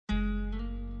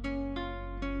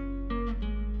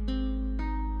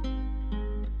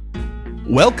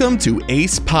Welcome to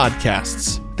ACE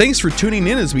Podcasts. Thanks for tuning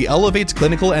in as we elevate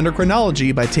clinical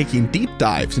endocrinology by taking deep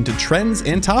dives into trends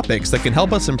and topics that can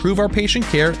help us improve our patient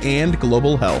care and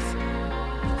global health.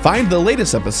 Find the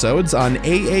latest episodes on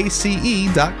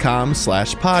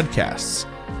aace.com/podcasts.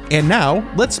 And now,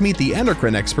 let's meet the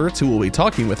endocrine experts who will be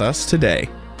talking with us today.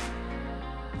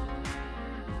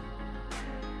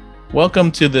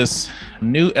 Welcome to this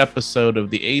new episode of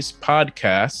the ACE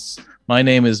Podcasts. My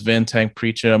name is Ventang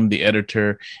Precha. I'm the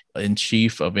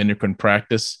editor-in-chief of Endocrine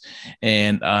Practice,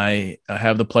 and I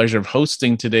have the pleasure of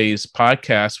hosting today's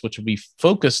podcast, which will be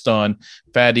focused on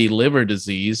fatty liver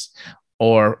disease,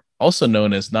 or also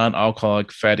known as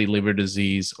non-alcoholic fatty liver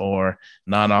disease or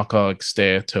non-alcoholic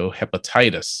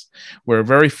steatohepatitis. We're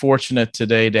very fortunate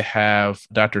today to have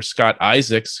Dr. Scott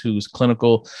Isaacs, who's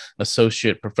clinical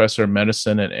associate professor of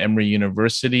medicine at Emory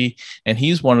University, and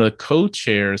he's one of the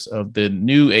co-chairs of the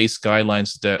new ACE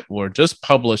guidelines that were just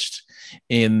published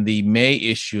in the May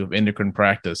issue of Endocrine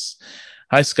Practice.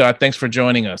 Hi, Scott. Thanks for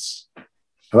joining us.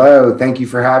 Hello. Thank you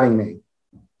for having me.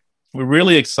 We're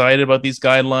really excited about these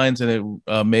guidelines, and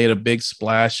it made a big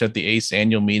splash at the ACE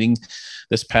annual meeting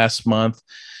this past month.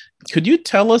 Could you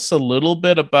tell us a little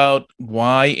bit about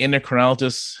why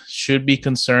endocrinologists should be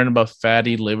concerned about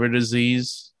fatty liver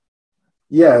disease?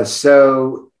 Yes.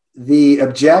 So the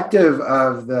objective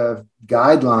of the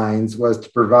guidelines was to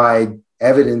provide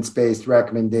evidence-based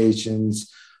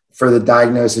recommendations for the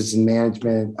diagnosis and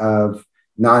management of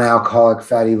non-alcoholic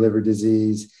fatty liver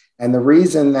disease. And the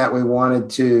reason that we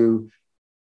wanted to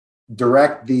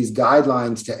direct these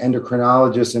guidelines to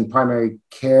endocrinologists and primary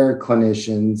care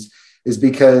clinicians is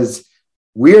because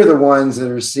we're the ones that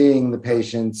are seeing the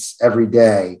patients every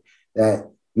day.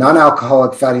 That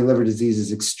non-alcoholic fatty liver disease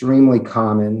is extremely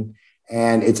common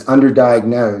and it's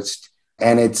underdiagnosed.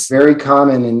 And it's very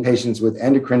common in patients with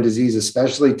endocrine disease,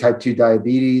 especially type 2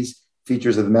 diabetes,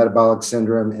 features of the metabolic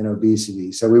syndrome, and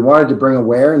obesity. So we wanted to bring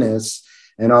awareness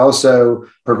and also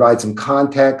provide some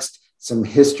context, some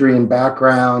history and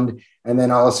background, and then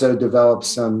also develop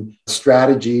some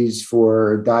strategies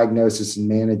for diagnosis and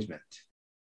management.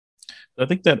 I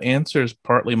think that answers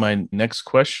partly my next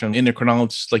question.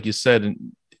 Endocrinologists, like you said,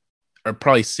 are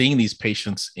probably seeing these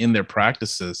patients in their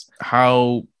practices.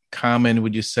 How common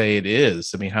would you say it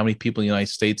is? I mean, how many people in the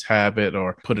United States have it?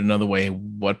 Or put another way,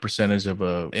 what percentage of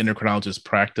an endocrinologist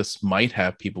practice might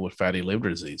have people with fatty liver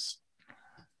disease?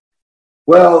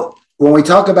 Well, when we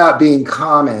talk about being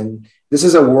common, this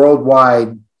is a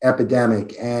worldwide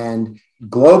epidemic, and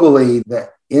globally,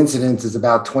 the incidence is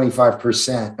about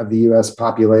 25% of the US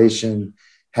population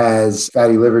has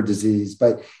fatty liver disease.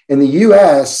 But in the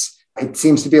US, it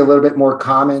seems to be a little bit more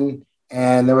common.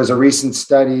 And there was a recent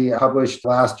study published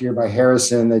last year by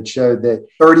Harrison that showed that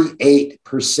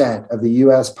 38% of the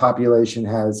US population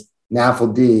has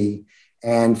NAFLD,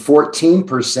 and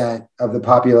 14% of the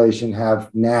population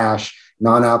have NASH,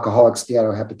 non-alcoholic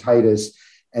steatohepatitis,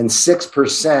 and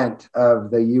 6% of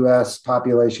the US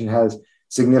population has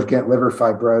significant liver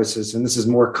fibrosis. And this is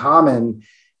more common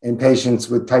in patients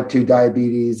with type 2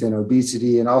 diabetes and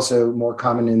obesity, and also more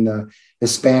common in the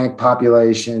Hispanic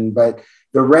population. But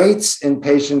the rates in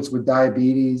patients with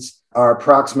diabetes are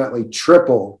approximately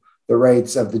triple the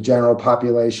rates of the general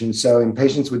population. So in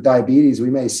patients with diabetes, we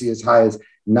may see as high as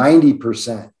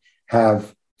 90%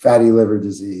 have fatty liver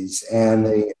disease, and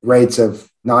the rates of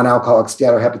non-alcoholic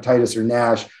steatohepatitis or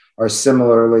NASH are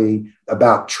similarly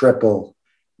about triple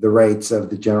the rates of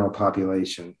the general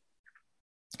population.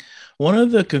 One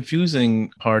of the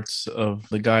confusing parts of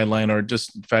the guideline, or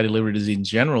just fatty liver disease in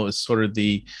general, is sort of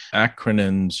the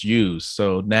acronyms used.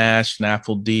 So NASH,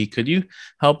 NAFLD. Could you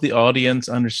help the audience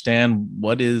understand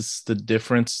what is the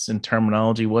difference in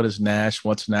terminology? What is NASH?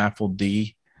 What's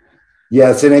NAFLD?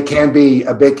 Yes, and it can be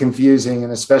a bit confusing,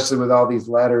 and especially with all these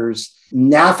letters.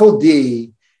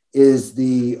 NAFLD is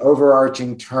the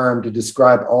overarching term to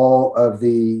describe all of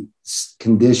the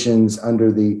conditions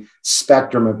under the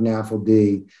spectrum of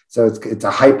NAFLD. So it's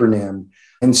a hypernym.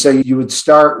 And so you would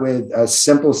start with a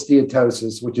simple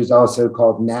steatosis, which is also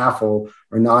called NAFL,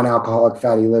 or non-alcoholic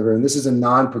fatty liver. And this is a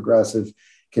non-progressive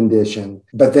condition.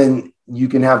 But then you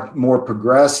can have more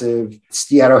progressive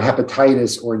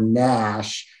steatohepatitis, or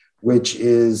NASH, which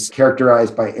is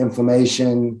characterized by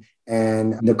inflammation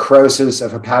and necrosis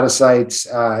of hepatocytes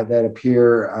that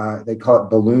appear, they call it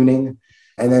ballooning.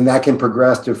 And then that can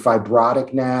progress to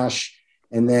fibrotic NASH.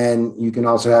 And then you can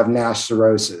also have NASH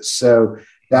cirrhosis. So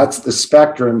that's the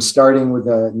spectrum, starting with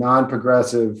a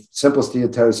non-progressive simple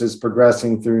steatosis,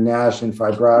 progressing through NASH and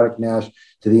fibrotic NASH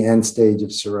to the end stage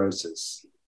of cirrhosis.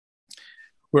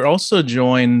 We're also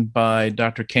joined by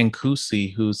Dr. Ken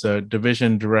Kusi, who's a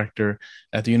division director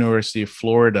at the University of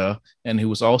Florida, and who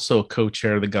was also a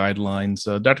co-chair of the guidelines.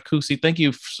 Dr. Kusi, thank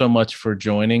you so much for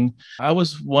joining. I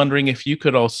was wondering if you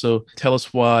could also tell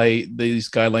us why these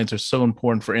guidelines are so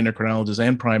important for endocrinologists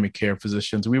and primary care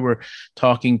physicians. We were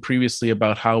talking previously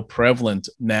about how prevalent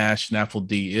NASH,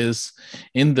 NAFLD is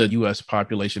in the U.S.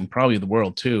 population, probably the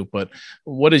world too. But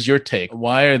what is your take?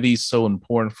 Why are these so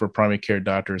important for primary care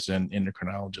doctors and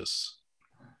endocrinologists?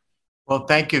 Well,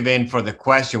 thank you, Vin, for the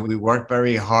question. We worked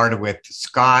very hard with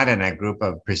Scott and a group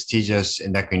of prestigious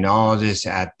endocrinologists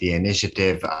at the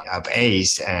initiative of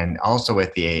ACE, and also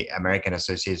with the American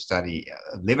Association Study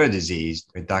of Liver Disease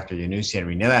with Dr. Yunusi and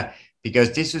Rinella,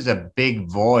 because this was a big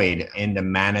void in the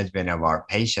management of our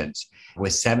patients,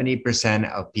 with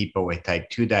 70% of people with type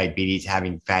 2 diabetes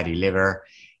having fatty liver,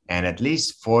 and at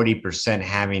least 40%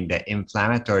 having the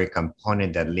inflammatory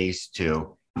component that leads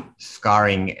to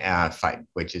scarring,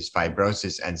 which is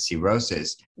fibrosis and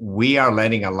cirrhosis. We are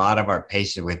letting a lot of our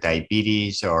patients with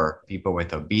diabetes or people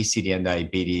with obesity and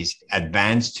diabetes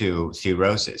advance to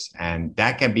cirrhosis. And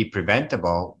that can be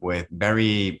preventable with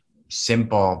very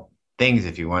simple things,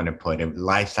 if you want to put it,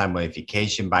 lifestyle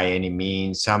modification by any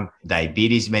means, some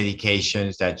diabetes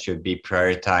medications that should be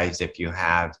prioritized if you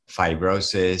have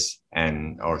fibrosis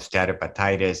or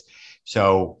steatohepatitis.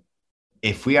 So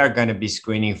if we are going to be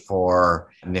screening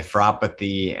for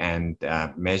nephropathy and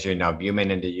measuring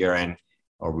albumin in the urine,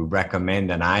 or we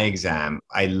recommend an eye exam,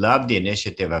 I love the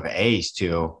initiative of ACE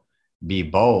to be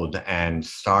bold and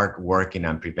start working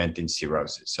on preventing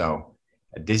cirrhosis. So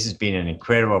this has been an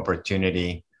incredible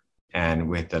opportunity. And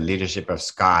with the leadership of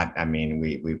Scott, I mean,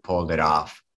 we pulled it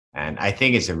off. And I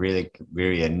think it's a really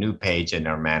a new page in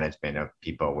our management of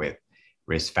people with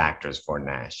risk factors for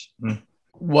NASH.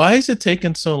 Why is it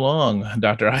taking so long,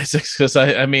 Dr. Isaacs? Because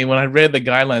I mean, when I read the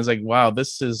guidelines, like, wow,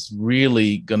 this is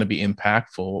really going to be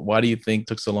impactful. Why do you think it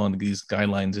took so long to these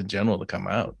guidelines in general to come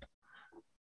out?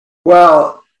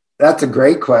 Well, that's a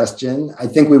great question. I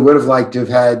think we would have liked to have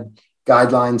had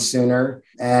guidelines sooner.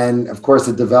 And of course,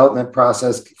 the development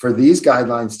process for these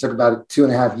guidelines took about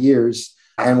 2.5 years,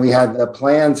 and we had the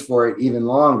plans for it even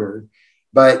longer.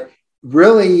 But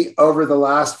really, over the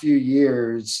last few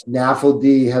years,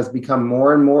 NAFLD has become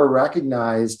more and more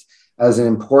recognized as an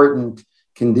important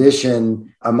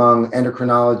condition among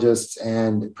endocrinologists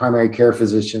and primary care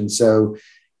physicians. So,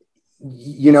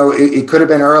 you know, it could have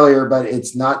been earlier, but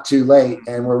it's not too late.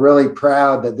 And we're really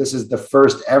proud that this is the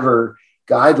first ever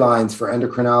guidelines for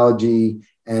endocrinology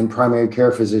and primary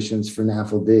care physicians for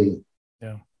NAFLD.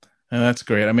 Yeah. And that's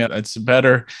great. I mean, it's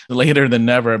better later than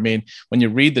never. I mean, when you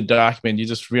read the document, you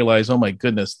just realize, oh my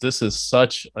goodness, this is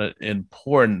such an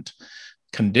important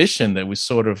condition that we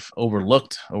sort of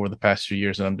overlooked over the past few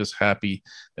years. And I'm just happy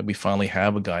that we finally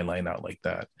have a guideline out like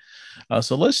that.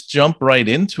 So let's jump right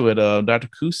into it. Dr.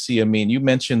 Kusi, I mean, you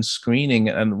mentioned screening,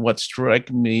 and what struck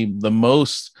me the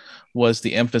most was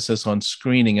the emphasis on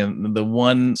screening. And the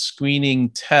one screening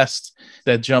test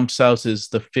that jumps out is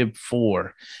the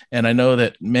FIB-4. And I know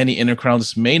that many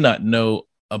endocrinologists may not know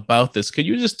about this. Could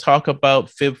you just talk about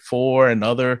FIB-4 and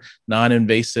other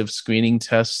non-invasive screening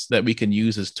tests that we can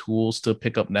use as tools to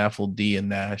pick up NAFLD and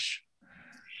NASH?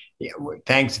 Yeah,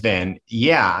 thanks, Vin.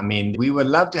 Yeah, I mean, we would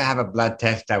love to have a blood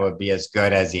test that would be as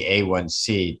good as the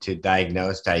A1C to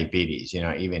diagnose diabetes. You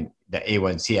know, even the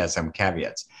A1C has some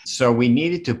caveats. So we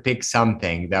needed to pick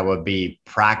something that would be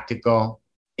practical,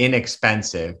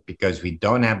 inexpensive, because we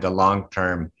don't have the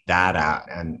long-term data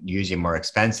and using more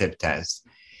expensive tests.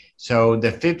 So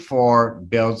the FIB-4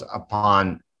 builds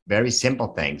upon very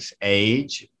simple things: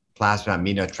 age, plasma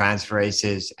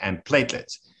aminotransferases, and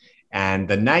platelets. And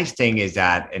the nice thing is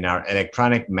that in our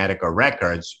electronic medical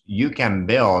records, you can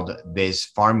build this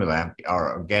formula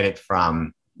or get it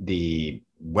from the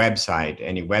website,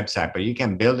 any website, but you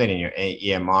can build it in your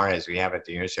EMR, as we have at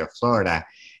the University of Florida,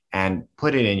 and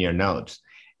put it in your notes.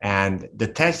 And the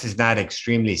test is not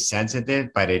extremely sensitive,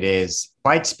 but it is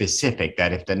quite specific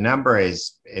that if the number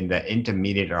is in the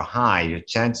intermediate or high, your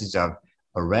chances of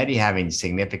already having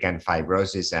significant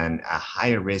fibrosis and a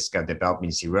higher risk of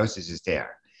developing cirrhosis is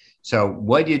there. So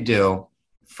what you do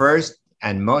first,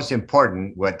 and most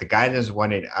important, what the guidance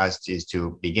wanted us is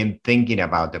to begin thinking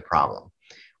about the problem.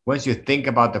 Once you think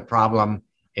about the problem,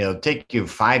 it'll take you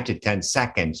 5 to 10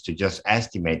 seconds to just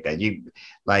estimate that. You,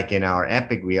 like in our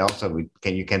Epic,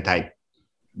 you can type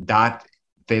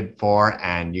 .fib4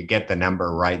 and you get the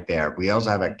number right there. We also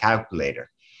have a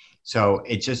calculator. So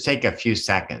it just takes a few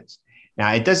seconds.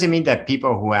 Now, it doesn't mean that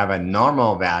people who have a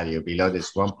normal value below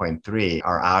this 1.3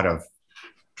 are out of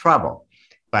trouble.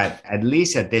 But at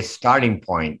least at this starting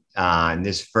point, in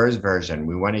this first version,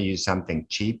 we want to use something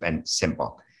cheap and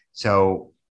simple.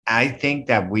 So I think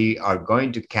that we are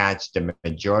going to catch the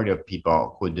majority of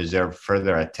people who deserve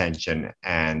further attention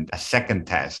and a second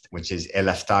test, which is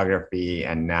elastography.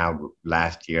 And now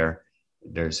last year,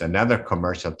 there's another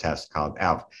commercial test called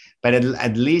ELF. But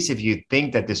at least if you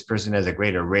think that this person has a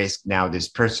greater risk, now this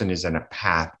person is on a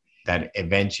path that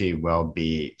eventually will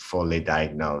be fully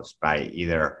diagnosed by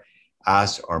either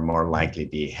us or more likely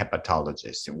the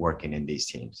hepatologists working in these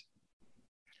teams.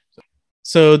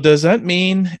 So does that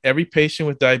mean every patient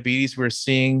with diabetes we're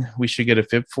seeing, we should get a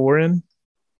FIB-4 in?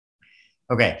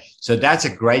 Okay, so that's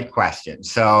a great question.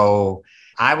 So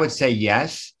I would say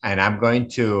yes, and I'm going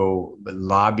to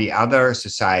lobby other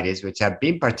societies which have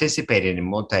been participating in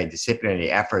multidisciplinary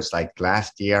efforts, like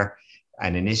last year,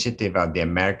 an initiative of the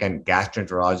American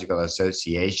Gastroenterological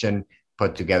Association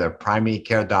put together primary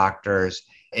care doctors,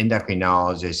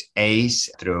 endocrinologists, ACE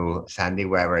through Sandy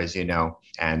Weber, as you know,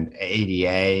 and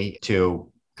ADA to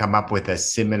come up with a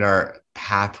similar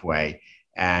pathway.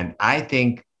 And I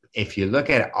think if you look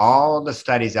at all the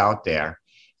studies out there,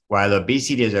 while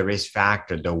obesity is a risk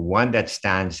factor, the one that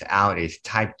stands out is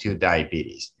type 2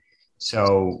 diabetes.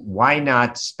 So why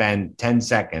not spend 10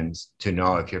 seconds to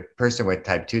know if your person with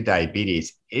type 2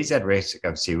 diabetes is at risk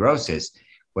of cirrhosis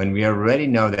when we already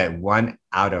know that 1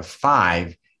 out of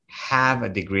 5 have a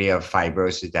degree of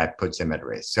fibrosis that puts them at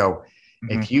risk. So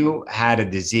if you had a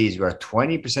disease where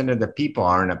 20% of the people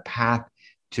are on a path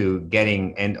to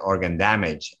getting end organ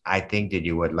damage, I think that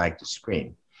you would like to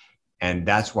screen. And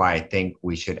that's why I think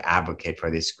we should advocate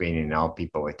for this screening in all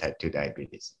people with type 2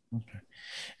 diabetes. Okay.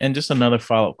 And just another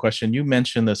follow-up question. You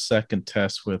mentioned the second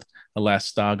test with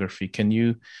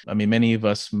elastography. Many of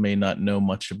us may not know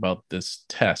much about this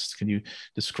test. Can you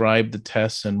describe the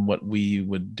test and what we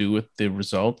would do with the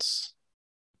results?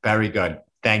 Very good.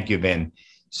 Thank you, Vin.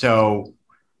 So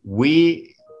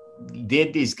we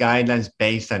did these guidelines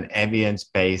based on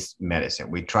evidence-based medicine.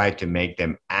 We tried to make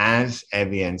them as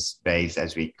evidence-based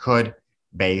as we could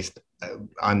based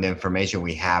on the information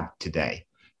we have today.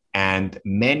 And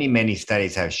many, many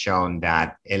studies have shown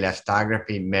that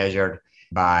elastography measured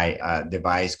by a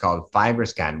device called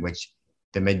FibroScan, which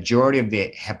the majority of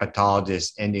the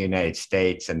hepatologists in the United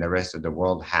States and the rest of the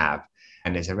world have,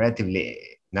 and it's a relatively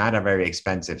not a very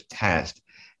expensive test,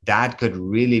 that could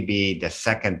really be the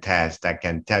second test that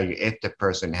can tell you if the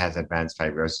person has advanced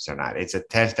fibrosis or not. It's a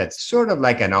test that's sort of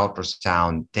like an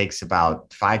ultrasound, takes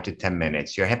about 5 to 10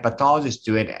 minutes. Your hepatologists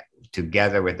do it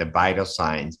together with the vital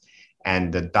signs,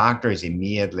 and the doctors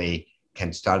immediately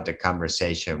can start the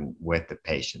conversation with the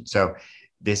patient. So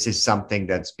this is something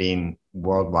that's been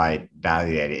worldwide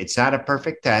validated. It's not a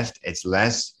perfect test. It's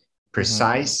less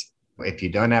precise if you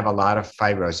don't have a lot of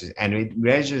fibrosis, and it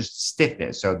measures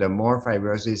stiffness. So the more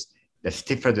fibrosis, the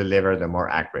stiffer the liver, the more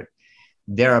accurate.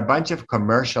 There are a bunch of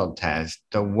commercial tests.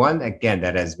 The one, again,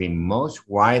 that has been most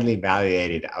widely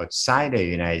validated outside the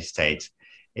United States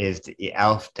is the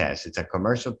ELF test. It's a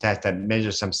commercial test that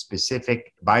measures some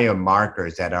specific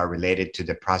biomarkers that are related to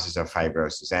the process of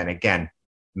fibrosis. And again,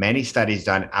 many studies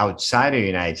done outside of the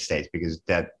United States, because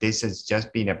this has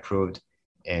just been approved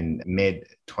in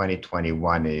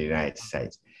mid-2021 in the United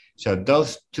States. So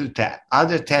those two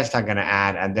other tests are going to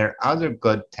add, and there are other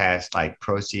good tests like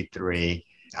PRO-C3,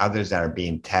 others that are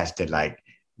being tested like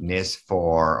NIS4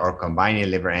 or combining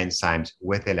liver enzymes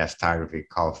with elastography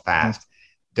called FAST.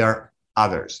 There are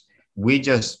others. We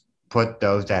just put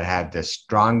those that have the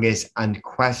strongest,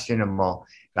 unquestionable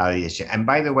validation. And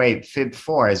by the way,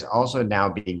 FIB-4 is also now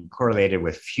being correlated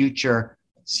with future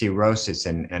cirrhosis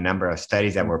in a number of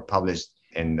studies that were published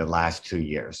in the last 2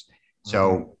 years.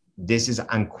 So this is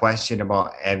unquestionable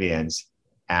evidence,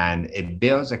 and it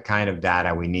builds a kind of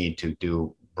data we need to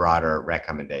do broader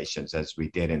recommendations, as we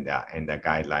did in the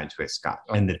guidelines with Scott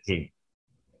and the team.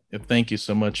 Thank you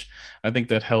so much. I think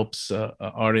that helps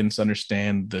audience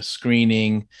understand the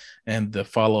screening and the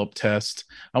follow-up test.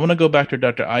 I want to go back to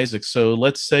Dr. Isaac. So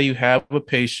let's say you have a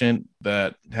patient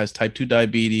that has type 2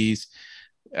 diabetes,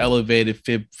 elevated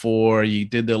FIB-4, you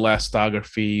did the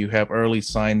elastography, you have early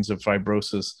signs of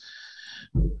fibrosis.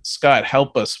 Scott,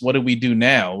 help us. What do we do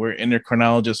now? We're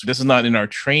endocrinologists. This is not in our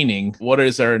training. What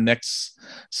is our next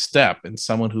step in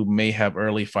someone who may have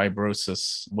early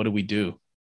fibrosis? What do we do?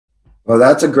 Well,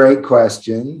 that's a great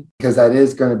question, because that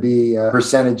is going to be a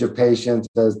percentage of patients.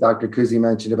 As Dr. Kuzi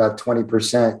mentioned, about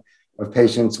 20% of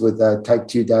patients with type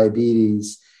 2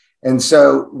 diabetes. And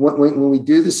so when we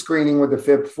do the screening with the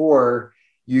FIB-4,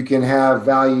 you can have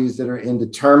values that are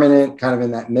indeterminate, kind of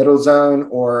in that middle zone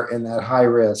or in that high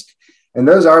risk. And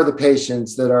those are the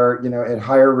patients that are, at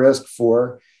higher risk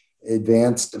for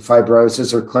advanced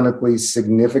fibrosis or clinically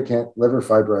significant liver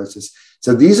fibrosis.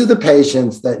 So these are the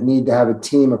patients that need to have a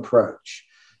team approach.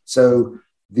 So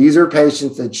these are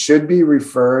patients that should be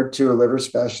referred to a liver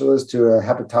specialist, to a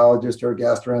hepatologist or a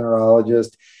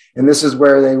gastroenterologist. And this is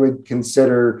where they would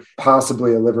consider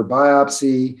possibly a liver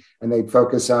biopsy, and they'd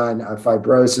focus on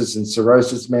fibrosis and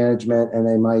cirrhosis management, and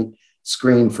they might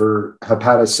screen for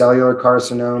hepatocellular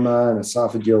carcinoma and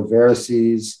esophageal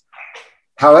varices.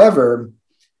 However,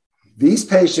 these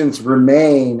patients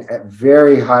remain at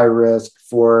very high risk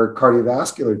for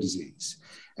cardiovascular disease.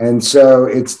 And so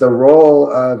it's the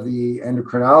role of the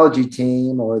endocrinology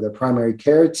team or the primary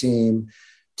care team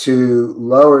to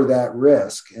lower that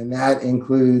risk. And that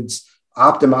includes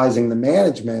optimizing the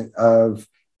management of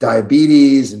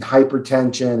diabetes and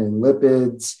hypertension and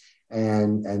lipids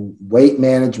and weight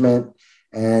management.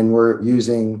 And we're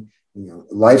using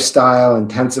lifestyle,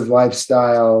 intensive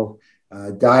lifestyle,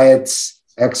 diets,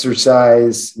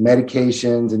 exercise,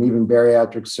 medications, and even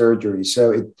bariatric surgery.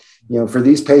 So for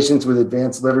these patients with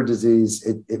advanced liver disease,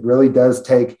 it really does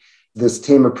take this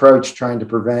team approach trying to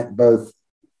prevent both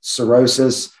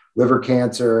cirrhosis, liver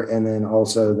cancer, and then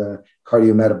also the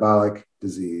cardiometabolic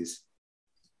disease.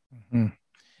 Mm-hmm.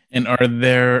 And are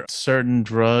there certain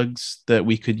drugs that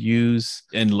we could use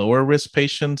in lower risk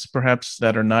patients, perhaps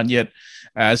that are not yet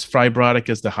as fibrotic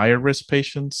as the higher risk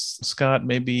patients, Scott?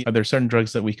 Maybe are there certain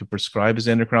drugs that we could prescribe as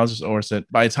endocrinologists, or is it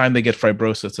by the time they get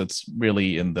fibrosis, it's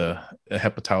really in the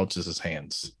hepatologist's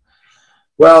hands?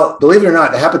 Well, believe it or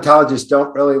not, the hepatologists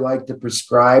don't really like to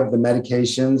prescribe the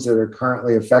medications that are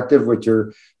currently effective, which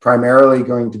are primarily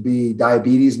going to be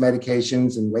diabetes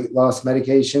medications and weight loss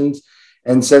medications.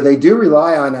 And so they do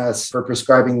rely on us for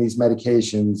prescribing these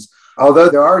medications, although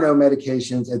there are no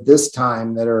medications at this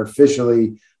time that are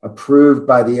officially approved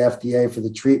by the FDA for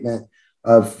the treatment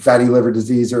of fatty liver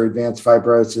disease or advanced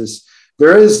fibrosis.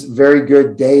 There is very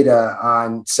good data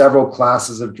on several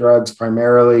classes of drugs,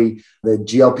 primarily the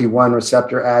GLP-1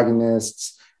 receptor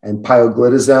agonists and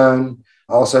pioglitazone.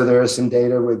 Also, there is some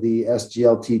data with the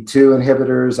SGLT2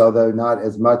 inhibitors, although not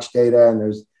as much data, and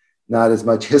there's not as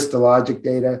much histologic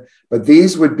data. But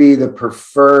these would be the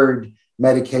preferred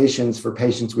medications for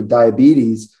patients with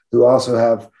diabetes who also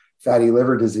have fatty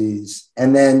liver disease.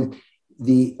 And then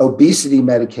the obesity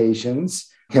medications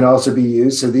can also be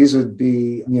used. So these would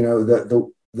be,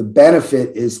 the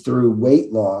benefit is through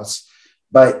weight loss,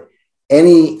 but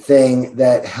anything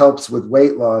that helps with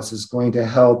weight loss is going to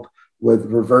help with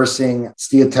reversing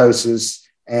steatosis,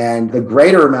 and the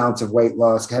greater amounts of weight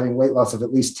loss, having weight loss of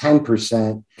at least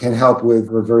 10%, can help with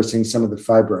reversing some of the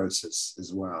fibrosis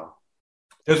as well.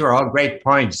 Those were all great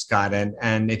points, Scott.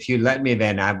 And if you let me,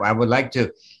 then I would like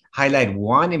to highlight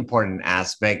one important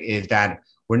aspect is that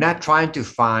we're not trying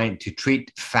to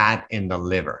treat fat in the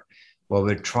liver. What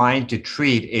we're trying to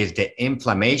treat is the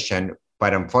inflammation,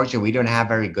 but unfortunately, we don't have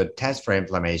very good tests for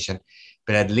inflammation,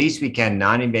 but at least we can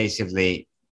non-invasively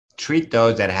treat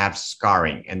those that have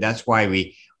scarring. And that's why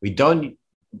we don't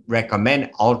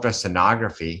recommend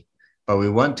ultrasonography, but we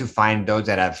want to find those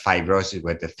that have fibrosis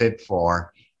with the FIB4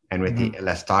 and with the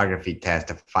elastography test,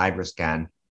 the FibroScan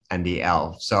and the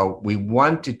ELF. So we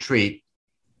want to treat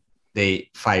the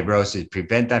fibrosis,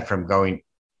 prevent that from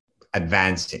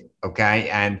advancing, okay?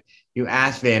 And you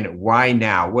asked then, why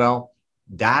now? Well,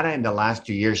 data in the last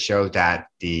 2 years shows that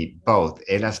both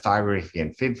elastography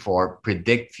and FIB4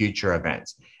 predict future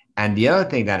events. And the other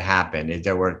thing that happened is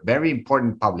there were very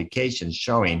important publications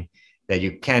showing that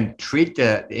you can treat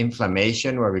the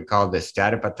inflammation, what we call the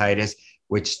steatohepatitis,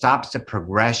 which stops the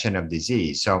progression of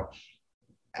disease. So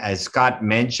as Scott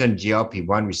mentioned,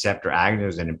 GLP-1 receptor agonist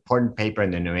was an important paper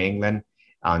in the New England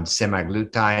on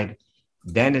semaglutide.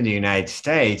 Then in the United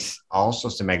States, also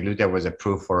semaglutide was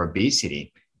approved for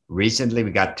obesity. Recently,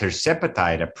 we got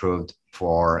tirzepatide approved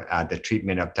for the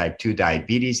treatment of type 2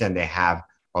 diabetes, and they have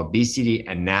obesity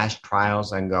and NASH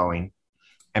trials ongoing.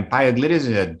 And pioglitazone is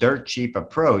a dirt cheap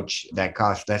approach that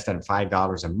costs less than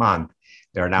 $5 a month.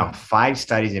 There are now 5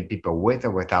 studies in people with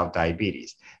or without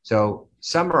diabetes. So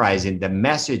summarizing, the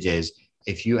message is,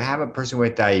 if you have a person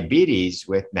with diabetes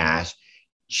with NASH,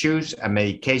 choose a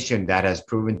medication that has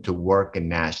proven to work in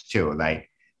NASH too, like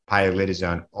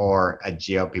pioglitazone or a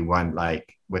GLP-1,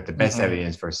 like with the best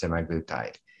evidence for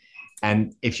semaglutide.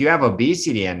 And if you have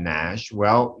obesity and NASH,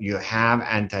 well, you have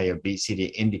anti-obesity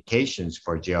indications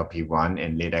for GLP-1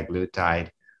 and liraglutide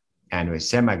and with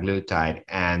semaglutide.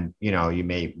 And, you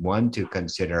may want to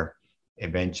consider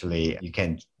eventually, you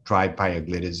can try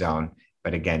pioglitazone,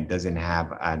 but again, doesn't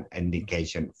have an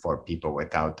indication for people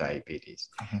without diabetes.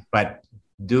 But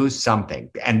do something.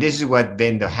 And this is what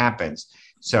then happens.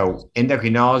 So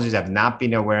endocrinologists have not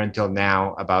been aware until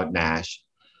now about NASH.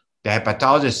 The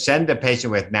hepatologist send the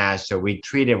patient with NASH, so we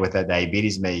treat it with a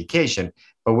diabetes medication,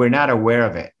 but we're not aware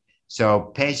of it.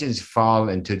 So patients fall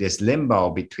into this limbo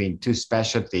between two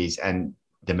specialties, and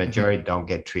the majority don't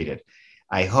get treated.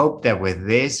 I hope that with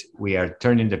this, we are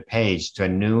turning the page to a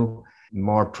new,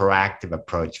 more proactive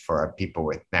approach for our people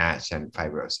with NASH and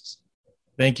fibrosis.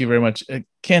 Thank you very much.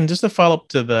 Ken, just to follow up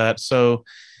to that. So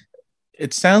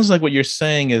it sounds like what you're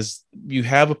saying is you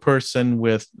have a person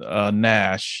with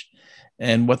NASH,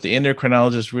 and what the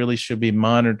endocrinologist really should be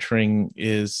monitoring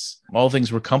is all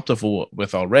things we're comfortable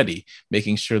with already,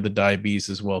 making sure the diabetes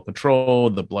is well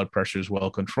controlled, the blood pressure is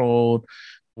well controlled.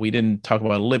 We didn't talk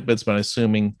about lipids, but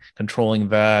assuming controlling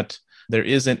that. There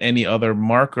isn't any other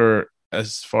marker,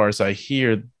 as far as I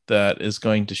hear, that is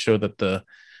going to show that the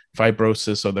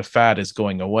fibrosis or the fat is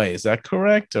going away. Is that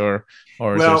correct? Or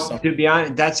well, to be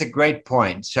honest, that's a great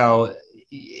point. So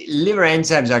liver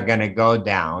enzymes are going to go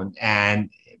down,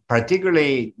 and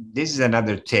particularly, this is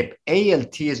another tip.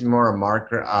 ALT is more a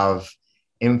marker of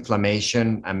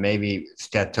inflammation and maybe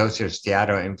steatosis or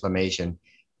steatoinflammation.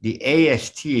 The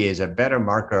AST is a better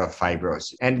marker of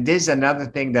fibrosis. And this is another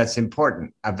thing that's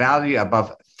important. A value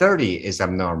above 30 is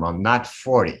abnormal, not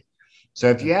 40. So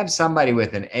if you have somebody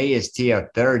with an AST of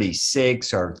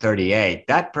 36 or 38,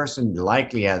 that person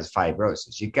likely has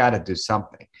fibrosis. You got to do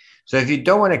something. So if you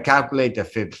don't want to calculate the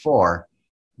FIB4,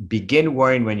 begin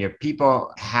worrying when your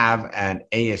people have an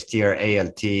AST or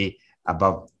ALT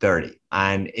above 30.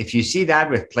 And if you see that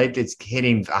with platelets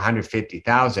hitting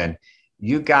 150,000,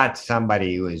 you got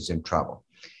somebody who is in trouble.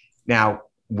 Now,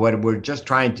 what we're just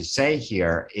trying to say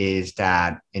here is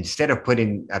that instead of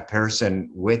putting a person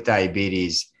with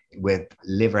diabetes with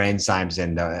liver enzymes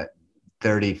in the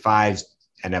 35s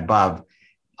and above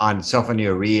on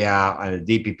sulfonylurea, on a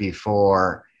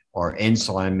DPP-4, or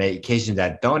insulin medications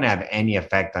that don't have any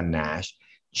effect on NASH,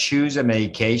 choose a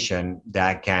medication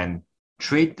that can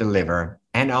treat the liver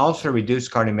and also reduce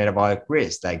cardiometabolic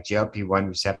risk, like GLP-1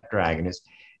 receptor agonists,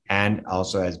 and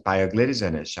also as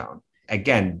pioglitazone has shown.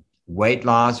 Again, weight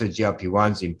loss with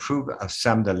GLP-1s improve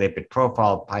some of the lipid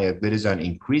profile. Pioglitazone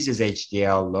increases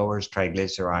HDL, lowers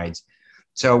triglycerides.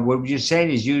 So what you're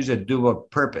saying is use a dual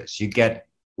purpose. You get,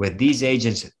 with these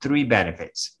agents, 3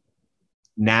 benefits.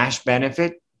 NASH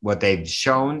benefit, what they've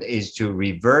shown is to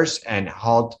reverse and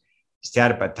halt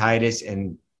steatohepatitis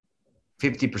in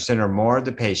 50% or more of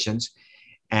the patients,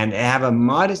 and have a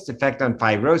modest effect on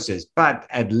fibrosis, but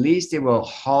at least it will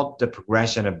halt the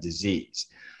progression of disease.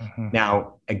 Mm-hmm.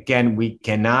 Now, again, we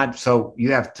cannot, so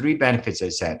you have 3 benefits, I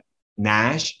said,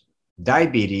 NASH,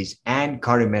 diabetes, and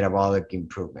cardiometabolic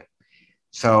improvement.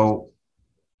 So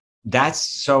that's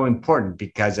so important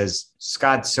because, as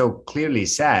Scott so clearly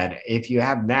said, if you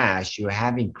have NASH, you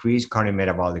have increased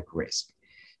cardiometabolic risk.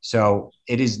 So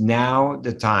it is now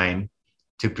the time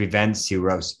to prevent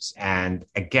cirrhosis. And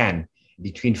again,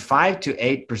 between 5 to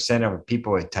 8% of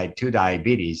people with type 2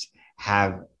 diabetes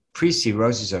have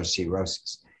pre-cirrhosis or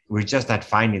cirrhosis. We're just not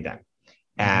finding them.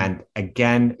 Mm-hmm. And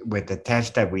again, with the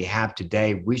test that we have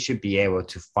today, we should be able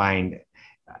to find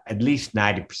at least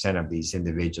 90% of these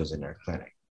individuals in our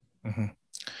clinic. Mm-hmm.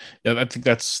 Yeah, I think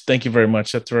thank you very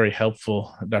much. That's very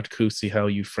helpful, Dr. Kusi, how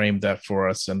you framed that for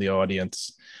us and the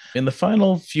audience. In the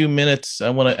final few minutes, I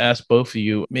want to ask both of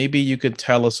you, maybe you could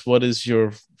tell us what is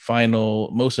your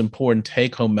final, most important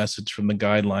take-home message from the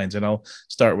guidelines. And I'll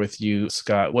start with you,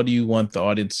 Scott. What do you want the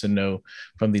audience to know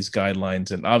from these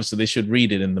guidelines? And obviously they should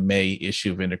read it in the May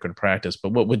issue of Endocrine Practice,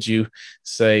 but what would you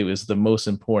say is the most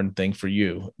important thing for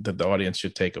you that the audience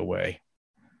should take away?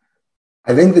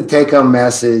 I think the take-home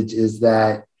message is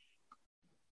that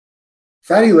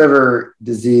fatty liver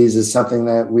disease is something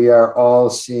that we are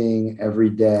all seeing every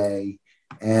day,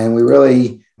 and we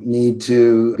really need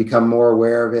to become more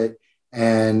aware of it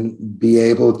and be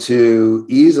able to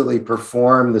easily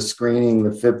perform the screening,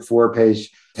 the FIB4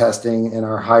 page testing in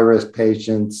our high-risk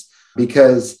patients,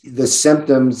 because the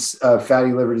symptoms of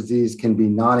fatty liver disease can be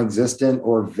non-existent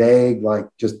or vague, like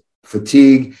just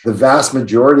fatigue. The vast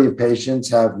majority of patients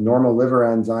have normal liver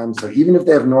enzymes. So even if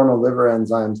they have normal liver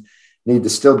enzymes, need to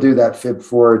still do that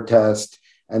FIB4 test,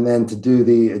 and then to do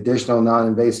the additional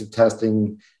non-invasive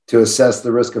testing to assess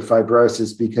the risk of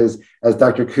fibrosis, because as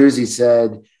Dr. Kusi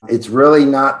said, it's really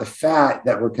not the fat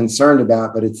that we're concerned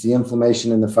about, but it's the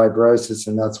inflammation and the fibrosis,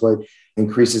 and that's what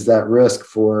increases that risk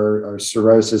for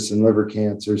cirrhosis and liver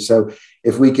cancer. So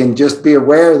if we can just be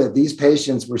aware that these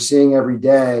patients we're seeing every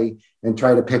day and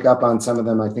try to pick up on some of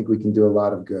them, I think we can do a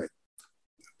lot of good.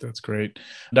 That's great.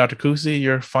 Dr. Kusi,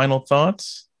 your final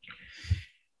thoughts?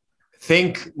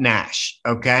 Think NASH,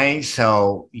 okay?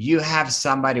 So you have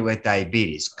somebody with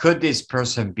diabetes. Could this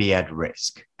person be at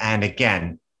risk? And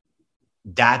again,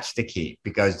 That's the key,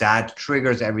 because that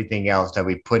triggers everything else that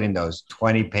we put in those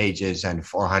 20 pages and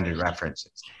 400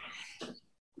 references.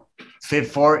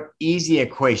 FIB-4, easy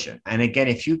equation. And again,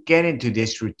 if you get into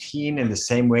this routine in the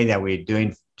same way that we're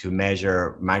doing to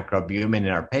measure microalbumin in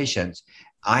our patients,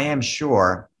 I am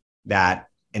sure that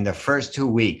in the first 2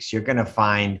 weeks, you're going to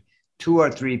find 2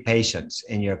 or 3 patients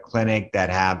in your clinic that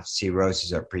have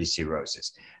cirrhosis or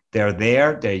pre-cirrhosis. They're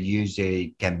there. They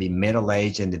usually can be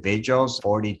middle-aged individuals.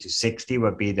 40 to 60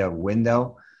 would be the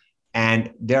window.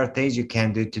 And there are things you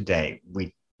can do today.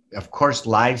 Of course,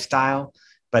 lifestyle,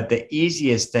 but the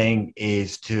easiest thing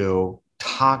is to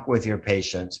talk with your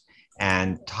patients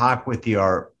and talk with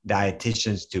your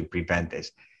dietitians to prevent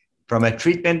this. From a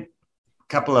treatment,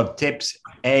 couple of tips.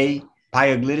 A,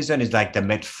 pioglitazone is like the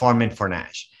metformin for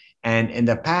NASH. And in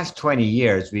the past 20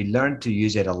 years, we learned to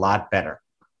use it a lot better.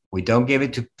 We don't give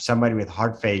it to somebody with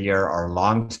heart failure or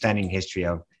long-standing history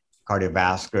of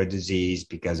cardiovascular disease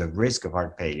because of risk of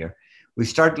heart failure. We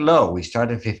start low. We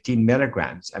start at 15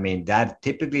 milligrams. I mean, that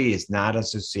typically is not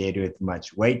associated with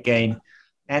much weight gain.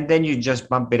 And then you just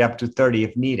bump it up to 30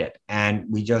 if needed. And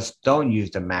we just don't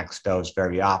use the max dose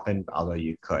very often, although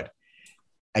you could.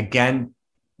 Again,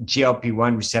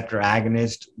 GLP-1 receptor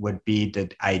agonist would be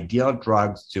the ideal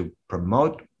drugs to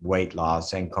promote weight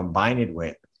loss and combine it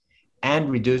with and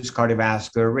reduce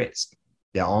cardiovascular risk.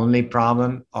 The only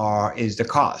problem is the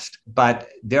cost. But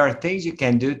there are things you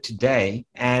can do today,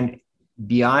 and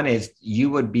be honest,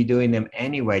 you would be doing them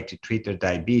anyway to treat their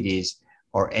diabetes,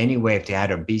 or anyway if they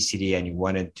had obesity and you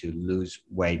wanted to lose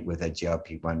weight with a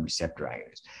GLP-1 receptor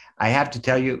agonist. I have to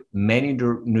tell you, many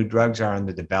new drugs are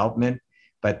under development,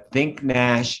 but think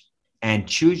NASH and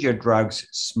choose your drugs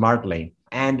smartly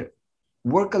and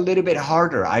work a little bit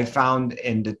harder. I found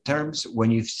in the terms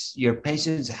when your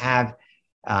patients have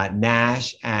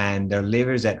NASH and their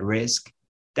liver's at risk,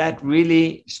 that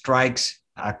really strikes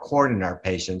a chord in our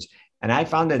patients. And I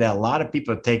found that a lot of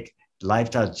people take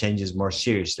lifestyle changes more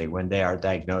seriously when they are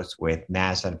diagnosed with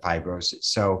NASH and fibrosis.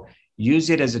 So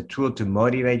use it as a tool to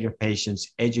motivate your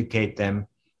patients, educate them.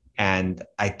 And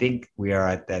I think we are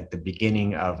at the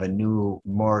beginning of a new,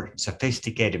 more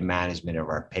sophisticated management of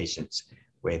our patients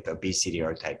with obesity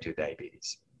or type 2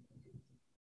 diabetes.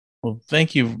 Well,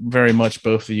 thank you very much,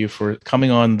 both of you, for coming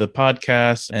on the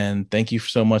podcast. And thank you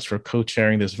so much for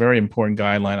co-chairing this very important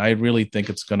guideline. I really think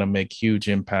it's going to make huge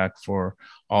impact for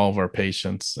all of our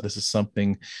patients. This is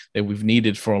something that we've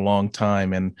needed for a long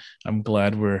time. And I'm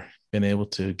glad we're been able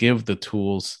to give the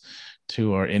tools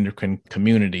to our endocrine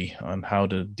community on how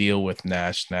to deal with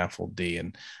NASH, NAFLD.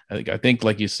 And I think,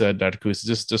 like you said, Dr. Cruz,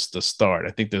 just the start.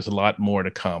 I think there's a lot more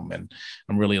to come, and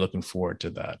I'm really looking forward to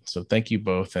that. So thank you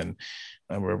both, and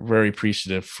we're very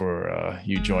appreciative for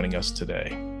you joining us today.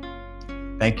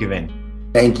 Thank you, Vin.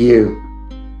 Thank you.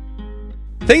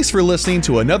 Thanks for listening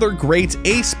to another great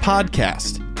ACE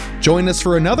podcast. Join us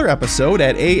for another episode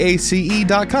at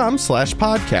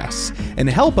aace.com/podcasts and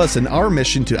help us in our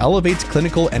mission to elevate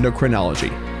clinical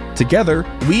endocrinology. Together,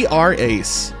 we are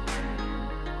ACE.